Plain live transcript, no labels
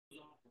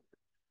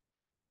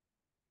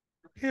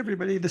Hey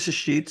everybody, this is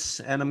Sheets,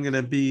 and I'm going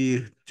to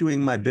be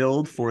doing my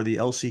build for the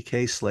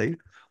LCK slate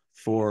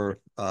for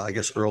I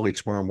guess early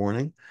tomorrow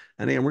morning.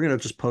 And again, we're going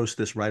to just post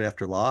this right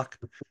after lock,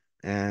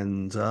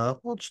 and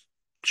we'll just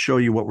show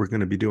you what we're going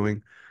to be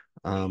doing.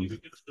 Um,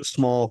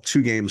 Small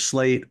two-game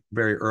slate,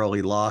 very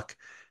early lock,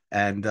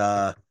 and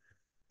I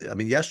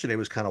mean, yesterday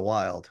was kind of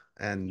wild,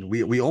 and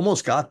we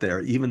almost got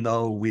there, even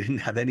though we didn't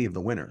have any of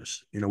the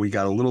winners. We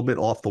got a little bit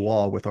off the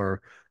wall with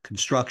our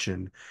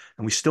construction,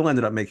 and we still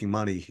ended up making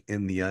money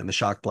in the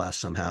shock blast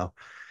somehow.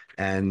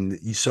 And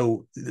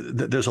so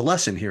there's a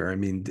lesson here. I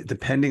mean,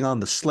 depending on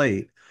the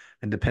slate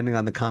and depending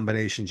on the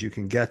combinations you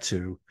can get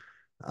to,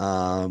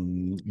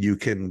 you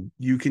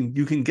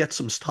can get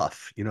some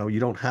stuff. You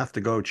don't have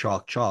to go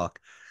chalk chalk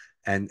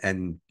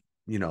and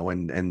you know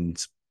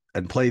and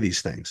play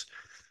these things.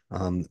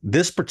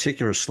 This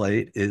particular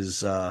slate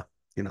is,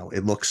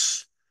 it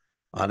looks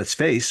on its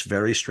face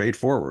very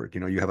straightforward.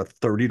 You have a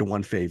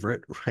 30-1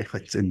 favorite, right?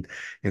 It's in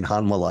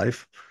Hanwha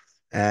Life,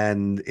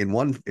 and in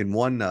one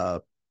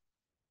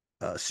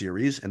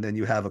series, and then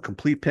you have a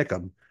complete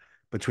pick'em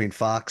between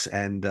Fox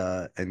and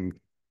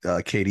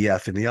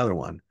KDF in the other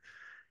one.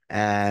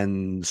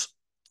 And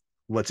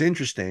what's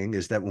interesting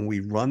is that when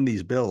we run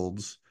these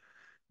builds,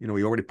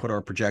 we already put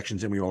our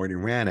projections in, we already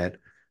ran it.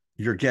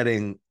 You're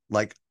getting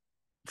like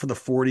for the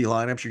 40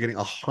 lineups, you're getting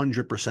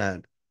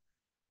 100%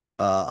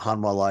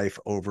 Hanwha Life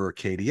over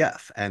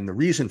KDF. And the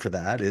reason for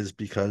that is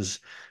because,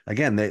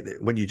 again,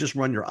 when you just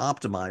run your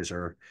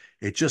optimizer,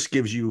 it just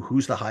gives you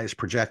who's the highest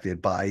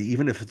projected by,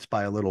 even if it's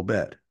by a little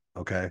bit.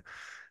 Okay.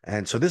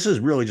 And so this is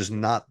really just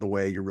not the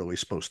way you're really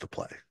supposed to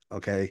play.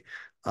 Okay.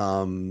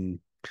 Um,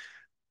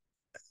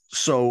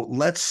 so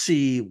let's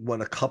see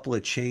what a couple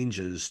of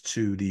changes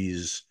to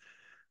these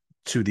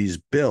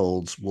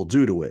builds will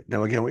do to it.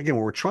 Now, again, what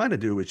we're trying to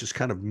do is just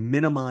kind of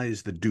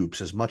minimize the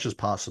dupes as much as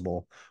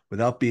possible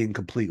without being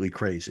completely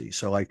crazy.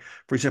 So, like,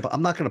 for example,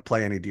 I'm not going to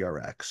play any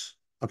DRX.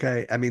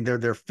 Okay. I mean, they're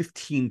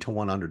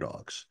 15-1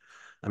 underdogs.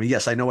 I mean,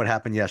 yes, I know what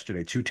happened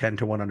yesterday. Two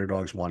 10-1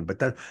 underdogs won,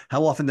 but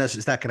how often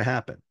is that going to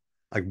happen?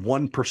 Like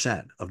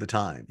 1% of the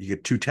time, you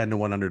get two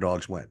 10-1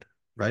 underdogs win,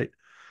 right?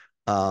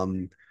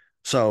 Um,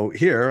 so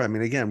here, I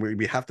mean, again,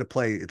 we have to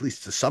play at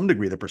least to some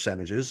degree the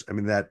percentages. I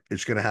mean, that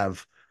it's going to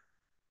have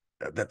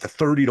that the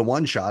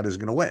 30-1 shot is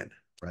going to win,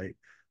 right?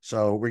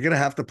 So we're going to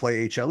have to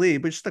play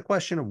HLE, but it's the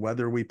question of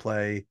whether we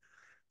play,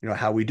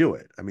 how we do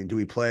it. I mean, do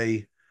we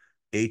play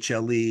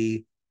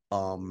HLE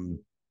um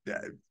uh,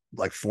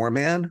 like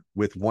four-man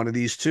with one of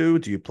these two?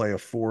 Do you play a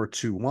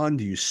 4-2-1?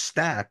 Do you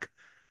stack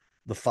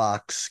the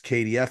Fox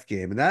KDF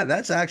game? And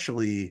that's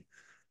actually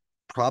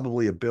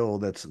probably a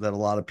build that a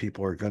lot of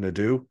people are going to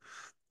do,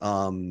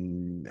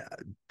 um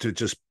to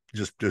just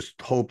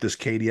hope this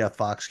KDF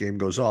Fox game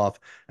goes off,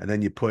 and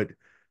then you put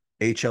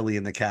HLE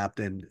in the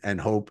captain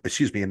and hope,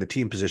 excuse me, in the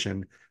team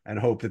position, and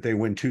hope that they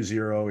win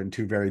 2-0 in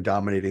two very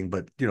dominating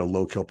but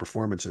low kill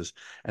performances.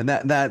 And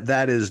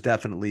that is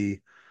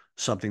definitely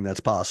something that's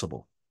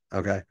possible.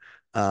 Okay.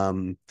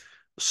 Um,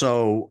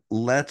 so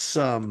let's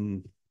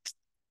and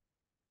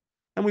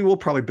we will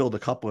probably build a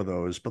couple of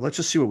those, but let's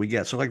just see what we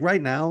get. So like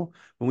right now,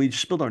 when we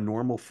just build our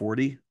normal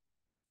 40,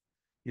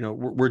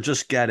 we're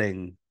just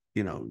getting,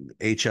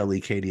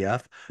 HLE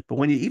KDF. But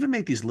when you even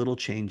make these little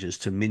changes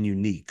to min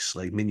uniques,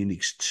 like min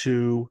uniques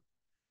 2,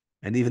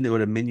 and even though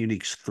at a min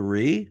uniques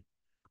 3,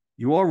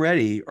 you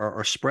already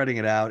are spreading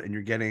it out, and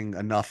you're getting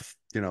enough,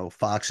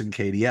 Fox and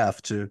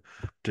KDF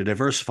to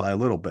diversify a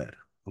little bit.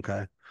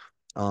 Okay.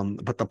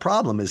 But the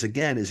problem is,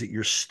 again, is that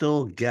you're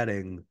still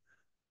getting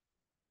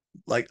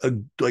like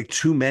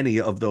too many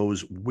of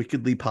those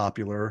wickedly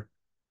popular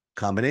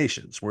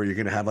combinations where you're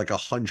going to have like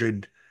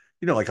 100,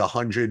 like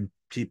 100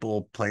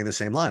 people playing the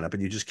same lineup,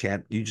 and you just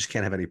can't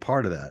have any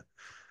part of that.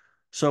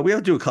 So we have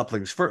to do a couple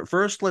things.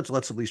 First, let's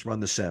at least run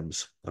the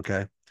sims.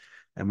 Okay.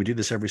 And we do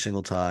this every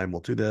single time.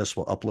 We'll do this.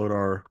 We'll upload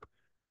our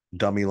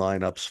dummy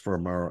lineups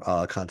from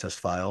our contest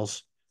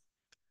files,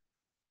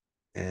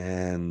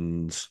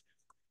 and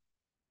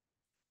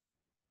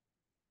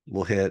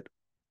we'll hit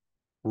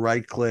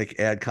right click,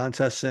 add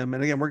contest sim.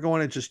 And again, we're going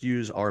to just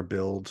use our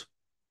build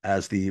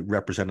as the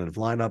representative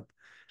lineup.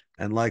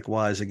 And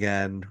likewise,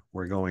 again,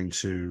 we're going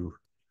to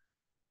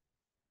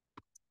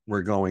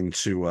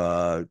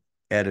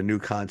add a new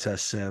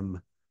contest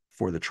sim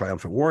for the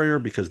Triumphant Warrior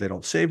because they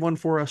don't save one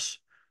for us.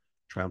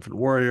 Triumphant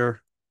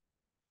Warrior,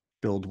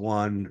 build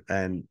one,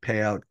 and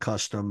payout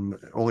custom.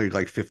 Only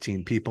like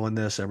 15 people in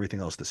this,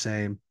 everything else the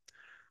same.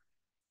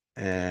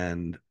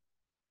 And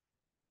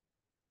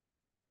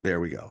there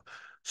we go.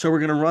 So we're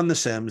going to run the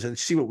sims and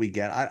see what we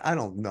get. I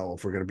don't know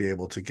if we're going to be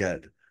able to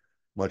get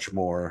much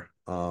more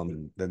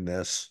than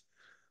this.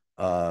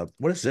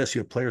 What is this? You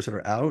have players that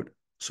are out.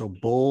 So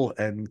Bull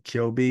and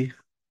Kyobi.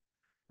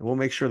 And we'll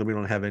make sure that we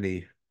don't have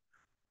any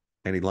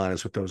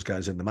lineups with those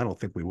guys in them. I don't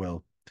think we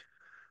will.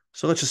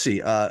 So let's just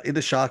see. In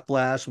the shock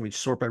blast, when we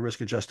sort by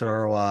risk adjusted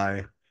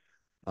ROI.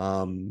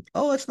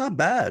 Oh, that's not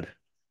bad.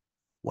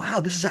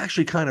 Wow, this is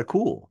actually kind of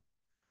cool.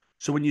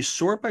 So when you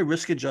sort by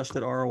risk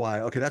adjusted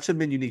ROI, okay, that's in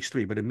Min Uniques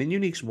 3, but in Min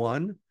Uniques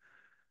 1,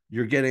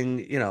 you're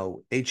getting,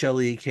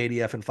 HLE,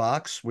 KDF, and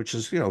Fox, which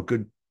is,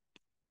 good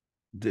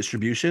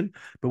distribution.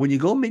 But when you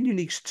go min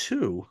uniques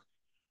 2,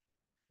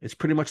 it's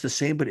pretty much the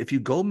same. But if you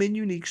go min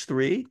uniques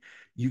 3,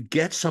 you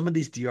get some of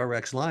these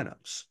DRX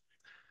lineups.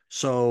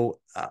 So,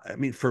 I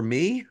mean, for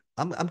me,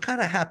 I'm kind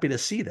of happy to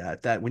see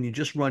that when you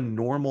just run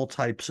normal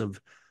types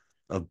of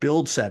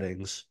build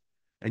settings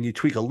and you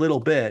tweak a little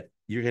bit,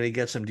 you're going to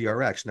get some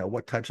DRX. Now,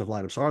 what types of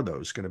lineups are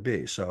those going to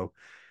be? So,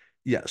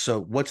 yeah.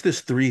 So, what's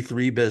this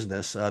 3-3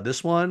 business?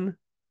 This one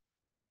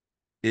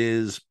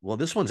is, well,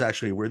 this one's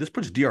actually weird. This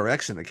puts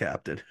DRX in the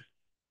captain,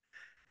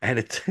 and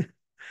it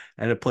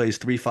and it plays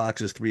 3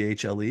 Foxes, 3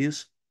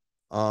 HLEs.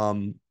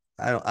 Um,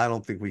 I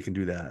don't think we can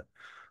do that.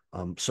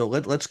 So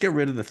let's get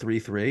rid of the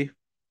 3-3.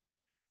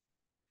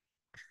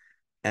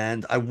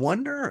 And I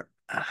wonder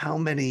how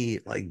many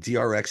like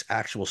DRX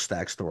actual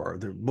stacks there are.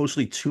 They're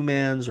mostly two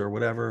mans or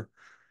whatever.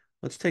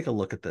 Let's take a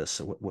look at this.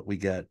 What we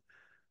get.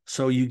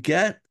 So you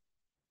get,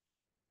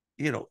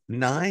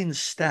 9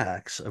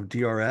 stacks of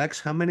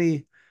DRX. How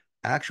many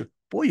actual?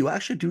 Boy, you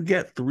actually do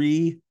get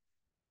 6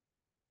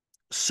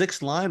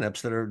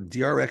 lineups that are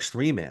DRX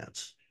 3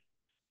 mans.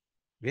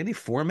 Any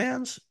 4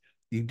 mans?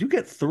 You do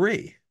get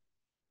 3.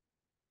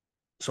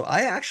 So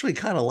I actually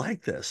kind of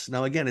like this.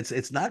 Now, again,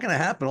 it's not going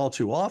to happen all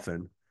too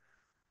often,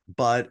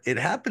 but it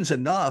happens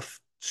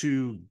enough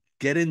to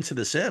get into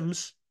the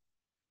Sims.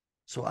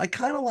 So I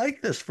kind of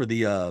like this for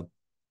the uh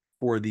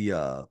for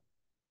the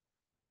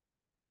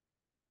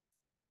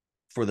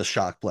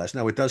shock blast.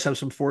 Now it does have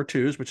some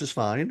 4-2s, which is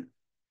fine.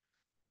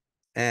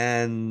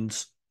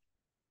 And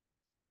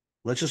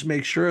let's just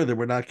make sure that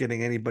we're not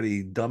getting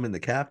anybody dumb in the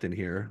captain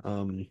here.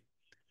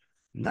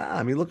 Nah,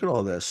 I mean look at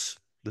all this.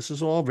 This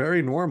is all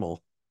very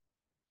normal.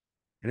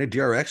 And a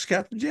DRX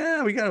captain?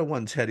 Yeah, we got a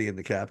one Teddy in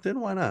the captain.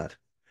 Why not?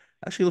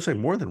 Actually, looks like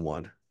more than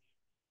one.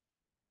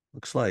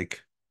 Looks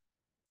like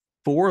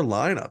 4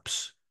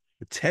 lineups.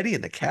 With Teddy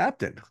in the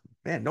captain.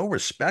 Man, no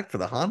respect for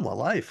the Hanwha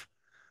life.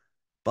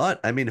 But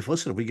I mean, if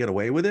we get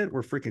away with it,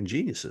 we're freaking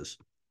geniuses.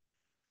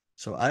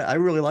 So I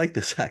really like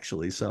this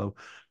actually. So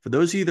for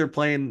those of you that are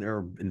playing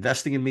or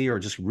investing in me or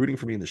just rooting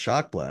for me in the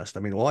shock blast, I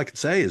mean, all I can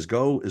say is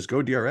go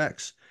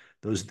DRX.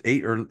 Those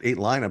 8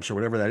 lineups or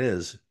whatever that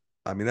is.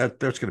 I mean, that's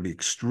going to be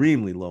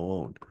extremely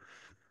low owned.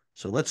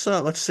 So let's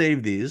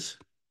save these.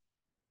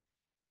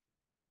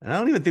 And I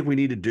don't even think we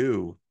need to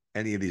do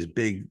any of these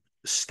big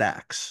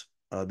stacks,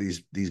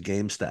 these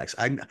game stacks.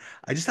 I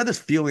just had this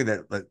feeling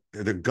that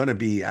they're going to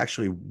be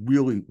actually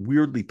really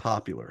weirdly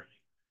popular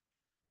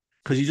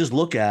because you just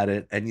look at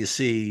it and you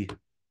see,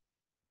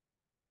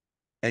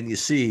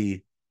 this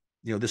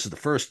is the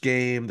first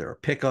game. They're a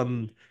pick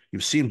 'em.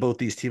 You've seen both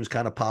these teams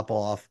kind of pop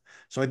off.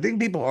 So I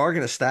think people are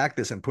going to stack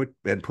this and put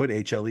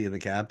HLE in the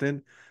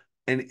captain.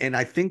 And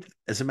I think,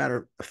 as a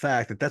matter of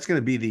fact, that's going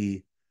to be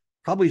the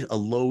probably a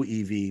low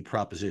EV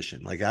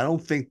proposition. Like I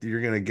don't think that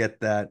you're going to get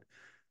that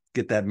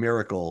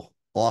miracle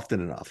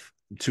often enough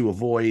to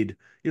avoid,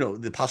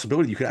 the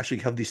possibility you could actually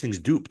have these things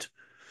duped.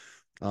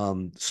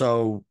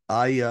 So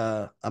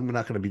I'm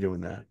not going to be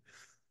doing that.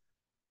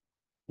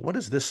 What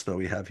is this though?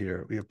 We have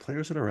here. We have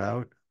players that are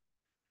out.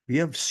 We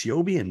have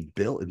Siobi and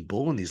Bill and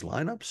Bull in these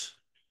lineups.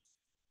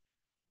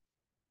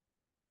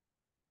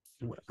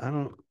 I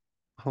don't.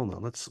 Hold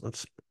on. Let's.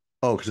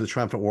 Oh, because the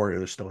Triumphant Warrior,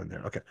 they're still in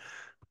there. Okay.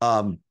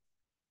 Um,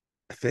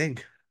 I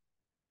think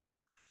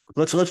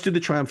let's do the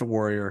Triumphant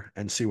Warrior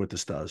and see what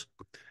this does.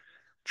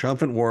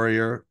 Triumphant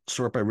Warrior,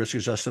 sort by risk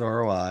adjusted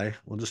ROI.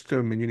 We'll just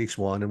do min uniques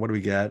 1. And what do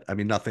we get? I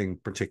mean, nothing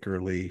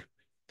particularly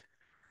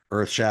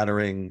earth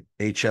shattering.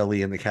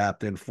 HLE in the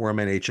captain,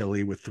 4-man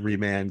HLE with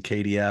 3-man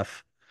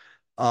KDF.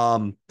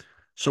 Um,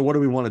 so what do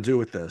we want to do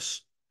with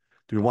this?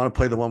 Do we want to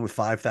play the one with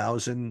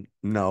 5,000?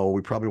 No,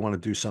 we probably want to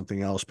do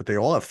something else, but they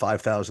all have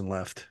 5,000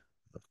 left.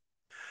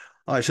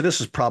 All right, so this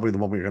is probably the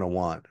one we're going to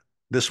want.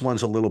 This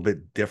one's a little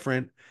bit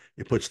different.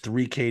 It puts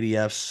 3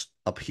 KDFs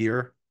up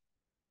here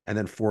and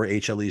then 4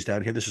 HLEs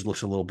down here. This just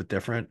looks a little bit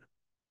different.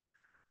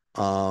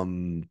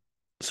 Um,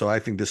 so I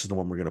think this is the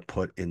one we're going to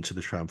put into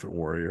the Triumphant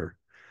Warrior.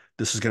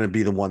 This is going to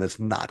be the one that's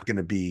not going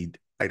to be,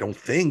 I don't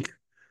think.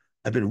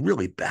 I've been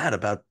really bad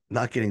about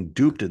not getting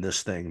duped in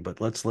this thing,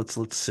 but let's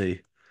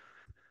see.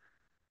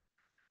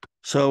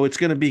 So it's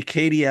going to be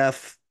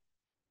KDF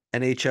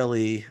and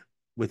HLE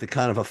with a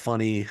kind of a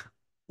funny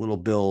little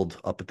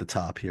build up at the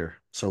top here.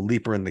 So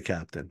Leaper and the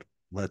captain.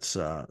 Let's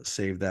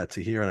save that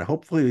to here. And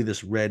hopefully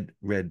this red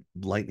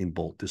lightning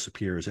bolt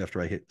disappears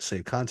after I hit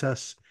save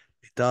contests.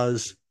 It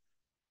does.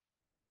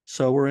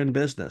 So we're in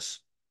business.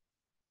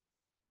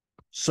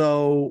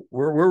 So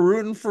we're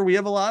rooting for, we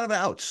have a lot of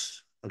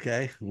outs.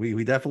 Okay.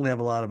 We definitely have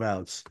a lot of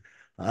outs.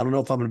 I don't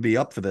know if I'm going to be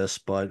up for this,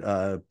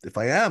 but if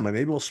I am,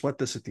 maybe we'll sweat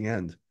this at the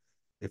end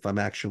if I'm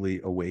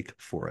actually awake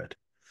for it.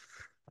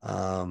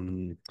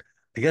 I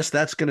guess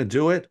that's going to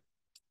do it.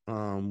 I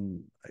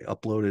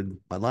uploaded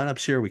my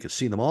lineups here. We could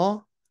see them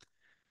all.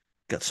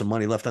 Got some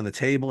money left on the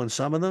table in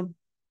some of them.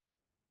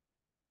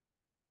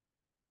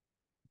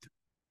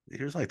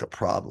 Here's like the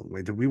problem.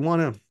 Wait, do we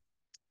want to?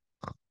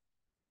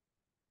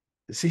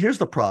 See, here's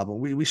the problem.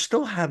 We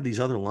still have these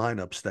other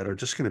lineups that are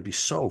just going to be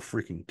so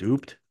freaking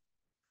duped,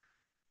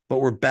 but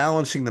we're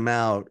balancing them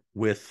out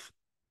with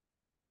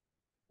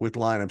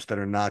lineups that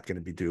are not going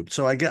to be duped.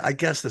 So I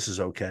guess this is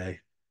okay.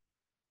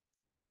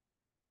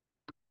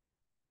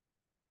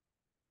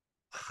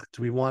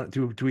 Do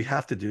we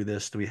have to do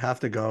this? Do we have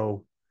to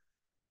go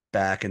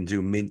back and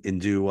do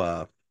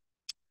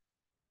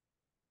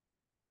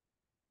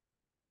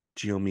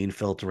geomean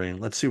filtering?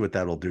 Let's see what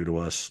that'll do to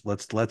us.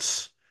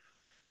 Let's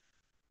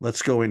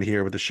go in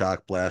here with the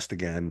shock blast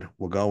again.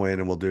 We'll go in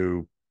and we'll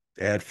do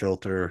add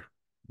filter.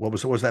 What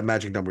was that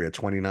magic number? At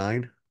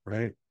 29,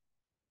 right?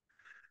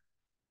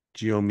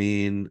 Geo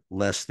mean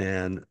less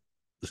than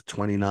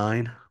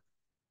 29.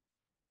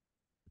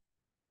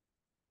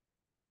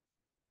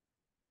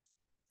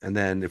 And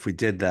then if we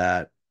did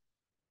that,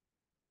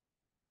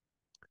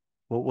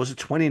 what was it,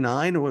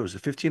 29? Or what was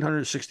it,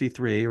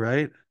 1,563,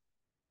 right?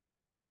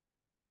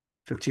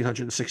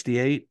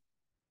 1,568,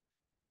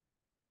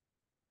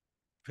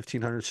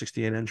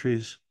 1,568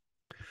 entries.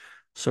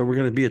 So we're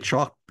going to be a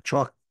chalk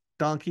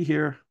donkey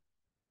here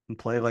and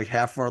play like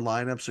half of our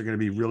lineups are going to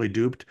be really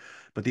duped,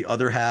 but the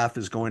other half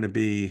is going to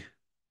be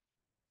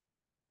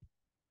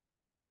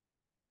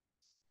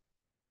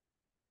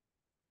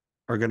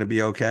are going to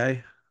be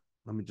okay.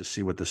 Let me just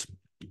see what this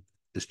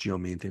geo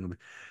mean thing will be.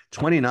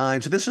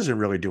 29. So this isn't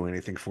really doing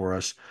anything for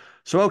us.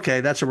 So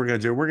okay, that's what we're going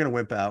to do. We're going to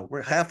whip out.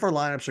 Half our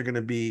lineups are going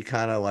to be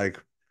kind of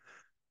like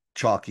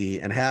chalky,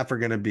 and half are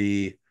going to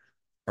be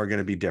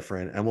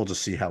different, and we'll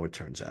just see how it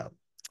turns out.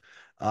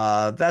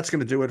 That's going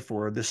to do it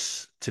for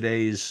this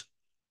today's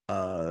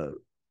uh,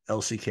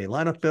 LCK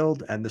lineup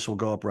build, and this will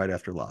go up right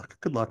after lock.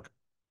 Good luck.